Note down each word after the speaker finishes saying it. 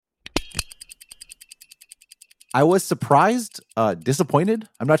I was surprised, disappointed.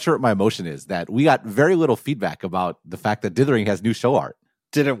 I'm not sure what my emotion is that we got very little feedback about the fact that Dithering has new show art.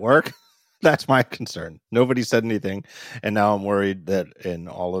 Did it work? That's my concern. Nobody said anything. And now I'm worried that in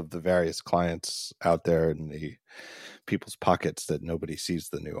all of the various clients out there in the people's pockets that nobody sees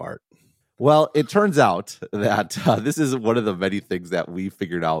the new art. Well, it turns out that this is one of the many things that we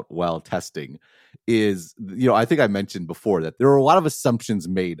figured out while testing is, I think I mentioned before that there are a lot of assumptions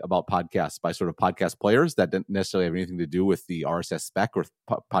made about podcasts by sort of podcast players that didn't necessarily have anything to do with the RSS spec or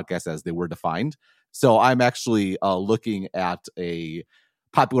podcasts as they were defined. So I'm actually looking at a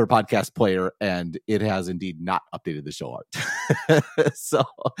popular podcast player, and it has indeed not updated the show art. So,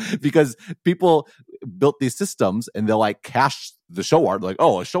 because people built these systems and they'll cache the show art, like,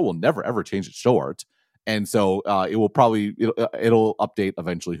 oh, a show will never ever change its show art, and so it will probably it'll update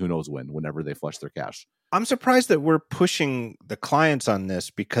eventually. Who knows whenever they flush their cache. I'm surprised that we're pushing the clients on this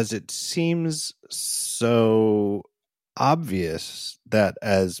because it seems so obvious that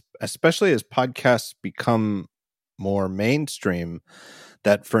especially as podcasts become more mainstream,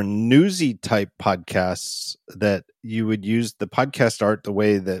 that for newsy type podcasts that you would use the podcast art the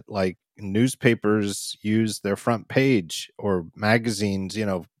way that newspapers use their front page or magazines,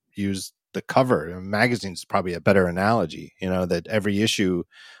 use the cover. Magazines is probably a better analogy, that every issue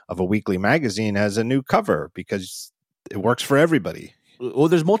of a weekly magazine has a new cover because it works for everybody. Well,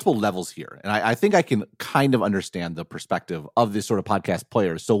 there's multiple levels here, and I think I can kind of understand the perspective of this sort of podcast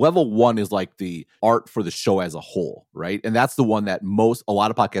players. So level one is like the art for the show as a whole, right? And that's the one that a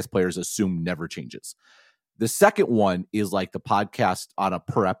lot of podcast players assume never changes. The second one is like the podcast on a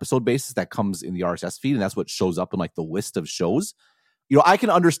per episode basis that comes in the RSS feed, and that's what shows up in the list of shows. I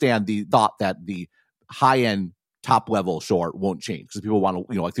can understand the thought that the high end top level show art won't change because people want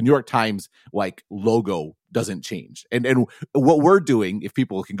to, the New York Times logo doesn't change. And what we're doing, if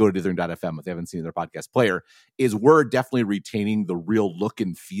people can go to dithering.fm if they haven't seen their podcast player, is we're definitely retaining the real look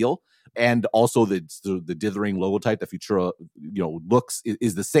and feel, and also the Dithering logo type, the Futura, looks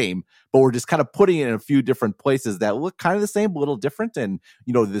is the same, but we're just kind of putting it in a few different places that look kind of the same, but a little different. And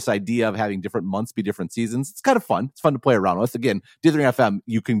this idea of having different months be different seasons, it's kind of fun. It's fun to play around with. Again, Dithering FM,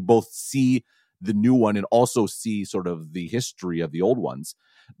 you can both see the new one and also see sort of the history of the old ones.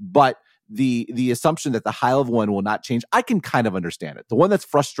 But the assumption that the high level one will not change, I can kind of understand it. The one that's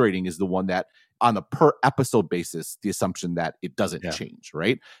frustrating is the one that on a per episode basis, the assumption that it doesn't change,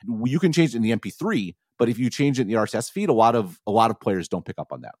 right? You can change it in the MP3, but if you change it in the RSS feed, a lot of players don't pick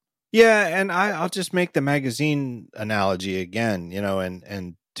up on that. Yeah, and I'll just make the magazine analogy again,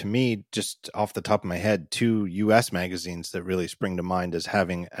 and to me, just off the top of my head, two U.S. magazines that really spring to mind as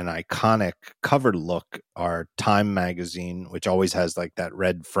having an iconic cover look are Time magazine, which always has that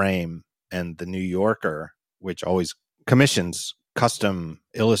red frame, and The New Yorker, which always commissions custom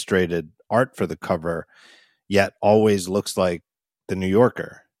illustrated art for the cover, yet always looks like The New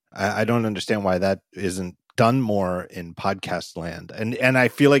Yorker. I don't understand why that isn't done more in podcast land. And I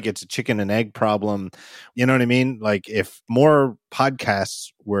feel like it's a chicken and egg problem. You know what I mean? If more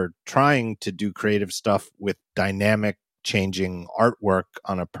podcasts were trying to do creative stuff with dynamic changing artwork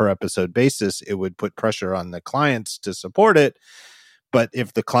on a per episode basis, it would put pressure on the clients to support it. But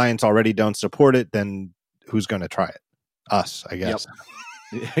if the clients already don't support it, then who's going to try it? Us, I guess.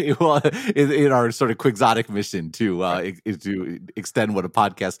 Yep. Well, in our sort of quixotic mission to extend what a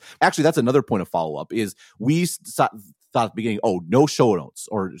podcast. Actually, that's another point of follow up. Is we thought at the beginning, no show notes,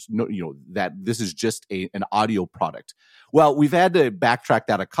 or no, that this is just an audio product. Well, we've had to backtrack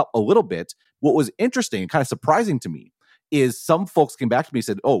that a little bit. What was interesting and kind of surprising to me is some folks came back to me and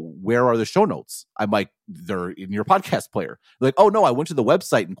said, "Oh, where are the show notes?" I'm like, "They're in your podcast player." They're like, "Oh no, I went to the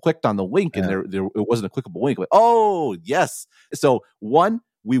website and clicked on the link, and there it wasn't a clickable link." Like, oh yes. So one,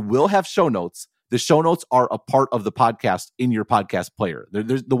 we will have show notes. The show notes are a part of the podcast in your podcast player. The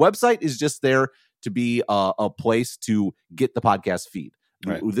website is just there to be a place to get the podcast feed.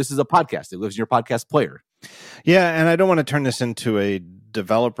 Right. This is a podcast. It lives in your podcast player. Yeah, and I don't want to turn this into a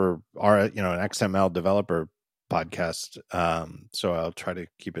developer or an XML developer podcast. So I'll try to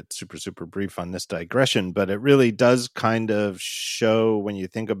keep it super, super brief on this digression, but it really does kind of show, when you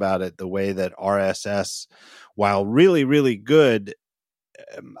think about it, the way that RSS, while really, really good,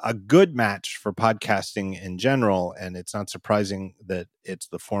 a good match for podcasting in general, and it's not surprising that it's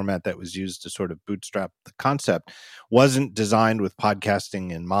the format that was used to sort of bootstrap the concept, wasn't designed with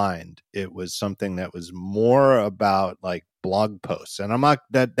podcasting in mind. It was something that was more about blog posts, and I'm not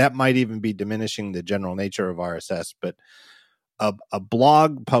that might even be diminishing the general nature of RSS, but a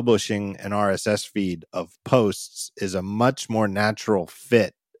blog publishing an RSS feed of posts is a much more natural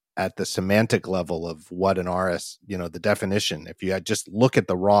fit at the semantic level of what an RS, the definition. If you just look at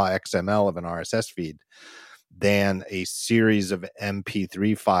the raw XML of an RSS feed, than a series of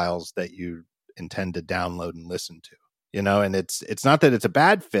MP3 files that you intend to download and listen to. And it's not that it's a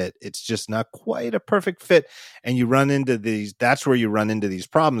bad fit, it's just not quite a perfect fit. And that's where you run into these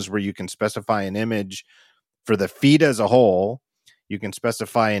problems where you can specify an image for the feed as a whole, you can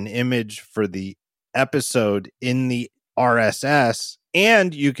specify an image for the episode in the RSS,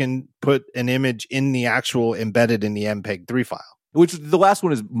 and you can put an image in the actual embedded in the MPEG-3 file. Which the last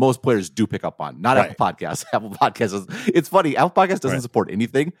one is most players do pick up on, not Right. Apple Podcasts. Apple Podcasts, it's funny. Apple Podcasts doesn't support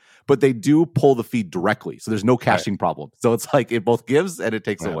anything, but they do pull the feed directly. So there's no caching problem. So it's like it both gives and it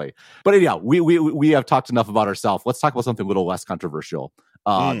takes away. But anyhow, we have talked enough about ourselves. Let's talk about something a little less controversial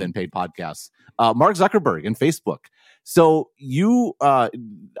than paid podcasts. Mark Zuckerberg and Facebook. So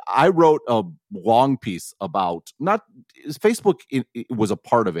I wrote a long piece about Facebook it was a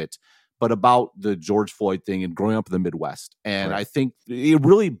part of it, but about the George Floyd thing and growing up in the Midwest. And I think it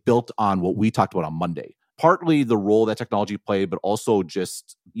really built on what we talked about on Monday. Partly the role that technology played, but also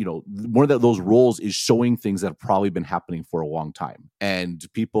just, one of those roles is showing things that have probably been happening for a long time. And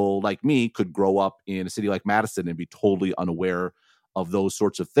people like me could grow up in a city like Madison and be totally unaware of those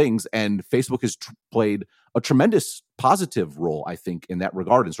sorts of things. And Facebook has played a tremendous positive role, I think, in that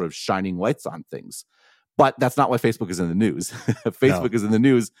regard and sort of shining lights on things. But that's not why Facebook is in the news. Facebook is in the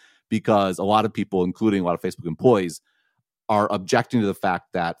news because a lot of people, including a lot of Facebook employees, are objecting to the fact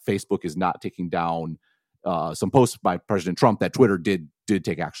that Facebook is not taking down some posts by President Trump that Twitter did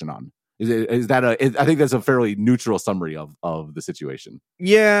take action on. I think that's a fairly neutral summary of the situation.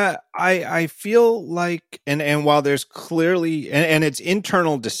 Yeah, I feel like, and while there's clearly, and it's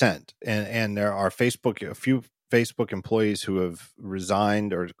internal dissent, and there are a few Facebook employees who have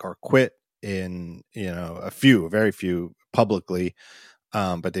resigned or quit in, very few publicly,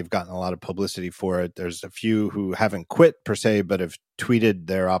 but they've gotten a lot of publicity for it. There's a few who haven't quit per se, but have tweeted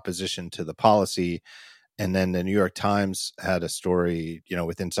their opposition to the policy. And then the New York Times had a story,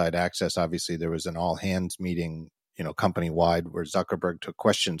 with Inside Access. Obviously, there was an all hands meeting, company-wide, where Zuckerberg took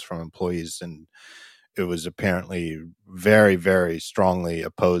questions from employees, and it was apparently very, very strongly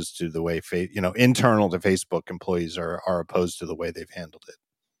opposed to the way, internal to Facebook employees are opposed to the way they've handled it.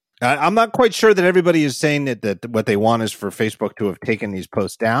 I'm not quite sure that everybody is saying that what they want is for Facebook to have taken these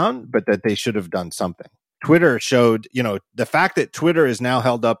posts down, but that they should have done something. Twitter showed, the fact that Twitter is now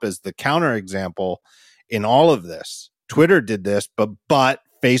held up as the counterexample in all of this. Twitter did this, but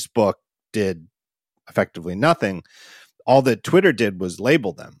Facebook did effectively nothing. All that Twitter did was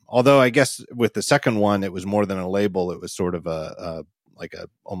label them. Although I guess with the second one, it was more than a label. It was sort of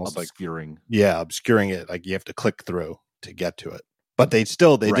almost obscuring. Obscuring it. Like you have to click through to get to it. But they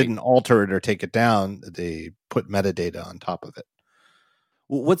didn't alter it or take it down. They put metadata on top of it.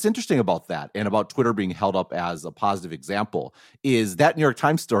 What's interesting about that and about Twitter being held up as a positive example is that New York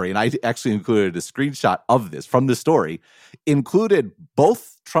Times story, and I actually included a screenshot of this from the story, included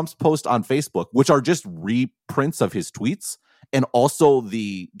both Trump's post on Facebook, which are just reprints of his tweets, and also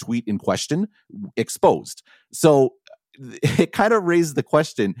the tweet in question exposed. So it kind of raises the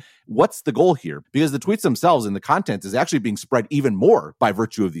question, what's the goal here? Because the tweets themselves and the content is actually being spread even more by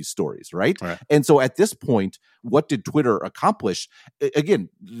virtue of these stories, right? And so at this point, what did Twitter accomplish? Again,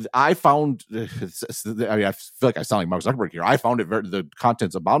 I feel like I sound like Mark Zuckerberg here. I found the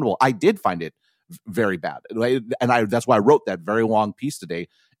content's abominable. I did find it very bad. And that's why I wrote that very long piece today.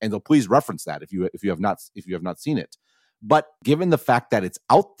 And so please reference that if you have not seen it. But given the fact that it's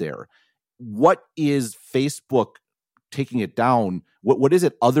out there, what is Facebook taking it down? What is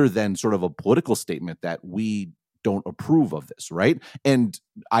it other than sort of a political statement that we don't approve of this, right? And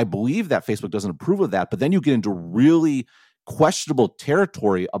I believe that Facebook doesn't approve of that, but then you get into really questionable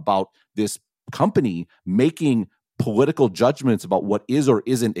territory about this company making political judgments about what is or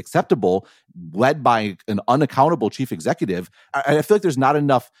isn't acceptable, led by an unaccountable chief executive. I feel like there's not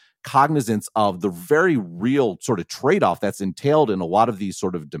enough cognizance of the very real sort of trade-off that's entailed in a lot of these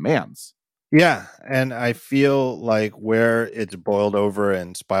sort of demands. Yeah, and I feel like where it's boiled over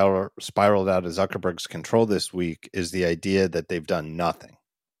and spiraled out of Zuckerberg's control this week is the idea that they've done nothing.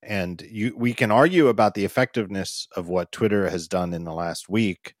 And we can argue about the effectiveness of what Twitter has done in the last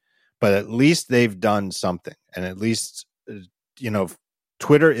week, but at least they've done something. And at least,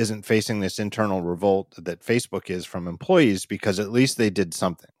 Twitter isn't facing this internal revolt that Facebook is from employees, because at least they did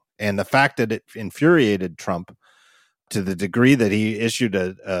something. And the fact that it infuriated Trump to the degree that he issued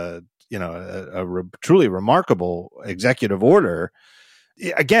a truly remarkable executive order.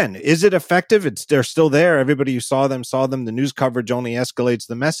 Again, is it effective? They're still there. Everybody who saw them. The news coverage only escalates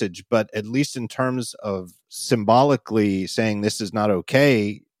the message. But at least in terms of symbolically saying this is not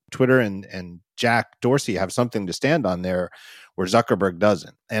okay, Twitter and Jack Dorsey have something to stand on there where Zuckerberg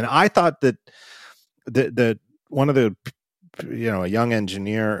doesn't. And I thought that the one of the, a young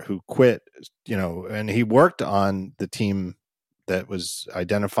engineer who quit, and he worked on the team that was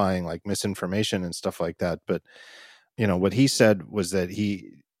identifying like misinformation and stuff like that. But, what he said was that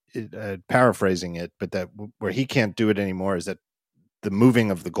paraphrasing it, but that where he can't do it anymore is that the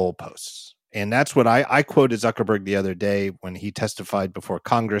moving of the goalposts. And that's what I quoted Zuckerberg the other day when he testified before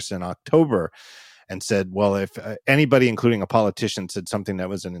Congress in October and said, well, if anybody, including a politician, said something that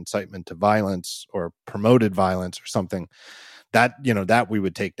was an incitement to violence or promoted violence or something, that we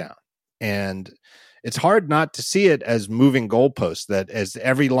would take down. And it's hard not to see it as moving goalposts, that as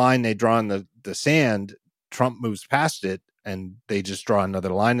every line they draw in the sand, Trump moves past it and they just draw another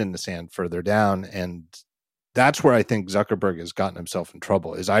line in the sand further down. And that's where I think Zuckerberg has gotten himself in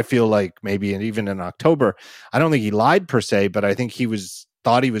trouble. Is I feel like maybe, and even in October, I don't think he lied per se, but I think he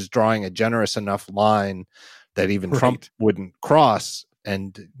thought he was drawing a generous enough line that even Trump wouldn't cross.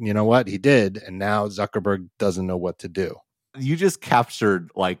 And you know what? He did. And now Zuckerberg doesn't know what to do. You just captured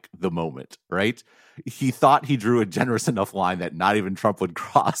like the moment, right? He thought he drew a generous enough line that not even Trump would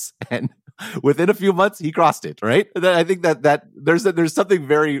cross. And within a few months, he crossed it, right? I think that there's something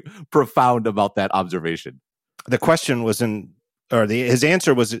very profound about that observation. The question was his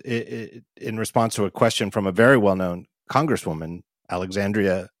answer was in response to a question from a very well-known Congresswoman,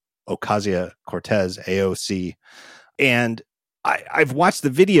 Alexandria Ocasio-Cortez, AOC. And I've watched the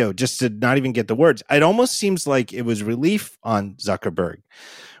video just to not even get the words. It almost seems like it was relief on Zuckerberg,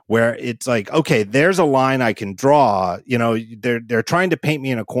 where it's like, okay, there's a line I can draw. They're trying to paint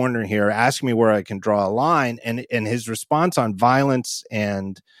me in a corner here, ask me where I can draw a line. And his response on violence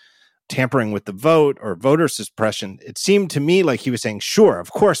and tampering with the vote or voter suppression, it seemed to me like he was saying, sure, of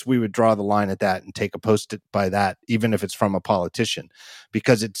course we would draw the line at that and take a post-it by that, even if it's from a politician,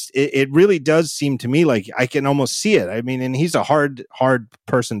 because it really does seem to me like I can almost see it. I mean, and he's a hard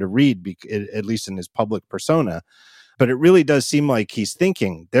person to read, at least in his public persona, but it really does seem like he's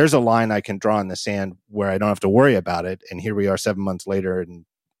thinking there's a line I can draw in the sand where I don't have to worry about it. And here we are 7 months later and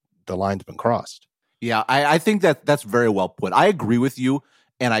the line's been crossed. Yeah, I think that's very well put. I agree with you.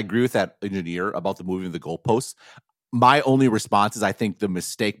 And I agree with that engineer about the moving of the goalposts. My only response is I think the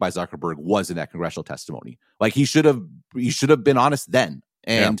mistake by Zuckerberg was in that congressional testimony. Like he should have been honest then.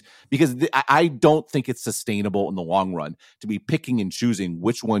 And because I don't think it's sustainable in the long run to be picking and choosing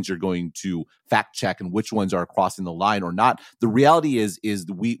which ones you're going to fact check and which ones are crossing the line or not. The reality is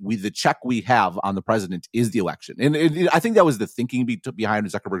the check we have on the president is the election. And I think that was the thinking behind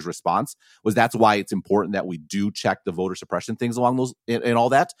Zuckerberg's response, was that's why it's important that we do check the voter suppression things along those and all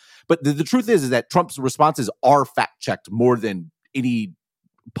that. But the truth is that Trump's responses are fact checked more than any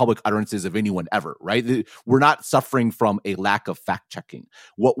public utterances of anyone ever, right? We're not suffering from a lack of fact checking.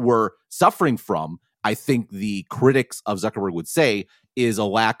 What we're suffering from, I think the critics of Zuckerberg would say, is a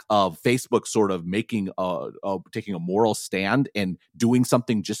lack of Facebook sort of taking a moral stand and doing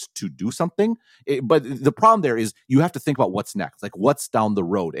something just to do something. But the problem there is you have to think about what's next, like what's down the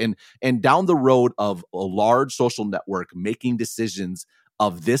road, and down the road of a large social network making decisions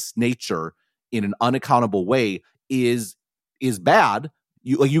of this nature in an unaccountable way is bad.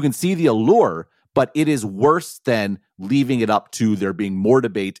 You can see the allure, but it is worse than leaving it up to there being more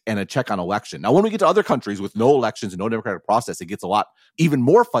debate and a check on election. Now, when we get to other countries with no elections and no democratic process, it gets a lot even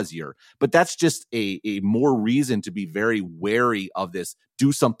more fuzzier. But that's just a more reason to be very wary of this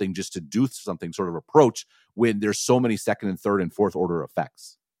do something just to do something sort of approach when there's so many second and third and fourth order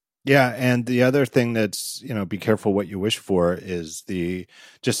effects. Yeah, and the other thing that's, be careful what you wish for is the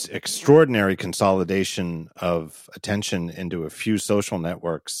just extraordinary consolidation of attention into a few social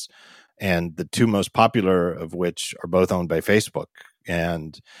networks, and the two most popular of which are both owned by Facebook.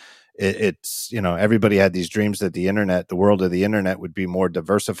 And it's, everybody had these dreams that the world of the internet would be more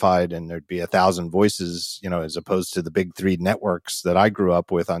diversified and there'd be 1,000 voices, as opposed to the big three networks that I grew up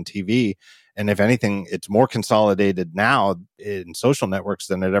with on TV. And if anything, it's more consolidated now in social networks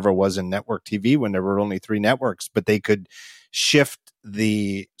than it ever was in network TV when there were only three networks, but they could shift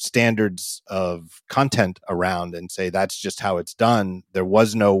the standards of content around and say, that's just how it's done. There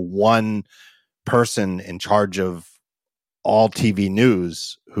was no one person in charge of all TV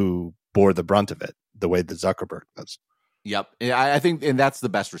news who bore the brunt of it the way that Zuckerberg does. Yep. I think, and that's the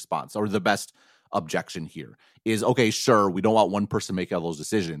best response or the best objection here is, okay, sure, we don't want one person making all those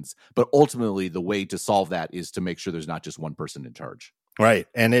decisions, but ultimately the way to solve that is to make sure there's not just one person in charge. Right.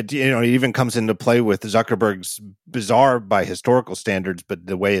 And it even comes into play with Zuckerberg's bizarre by historical standards, but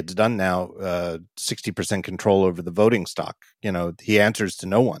the way it's done now, 60% control over the voting stock. He answers to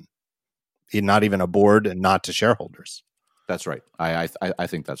no one, not even a board and not to shareholders. That's right. I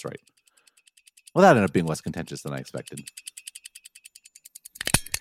think that's right. Well, that ended up being less contentious than I expected.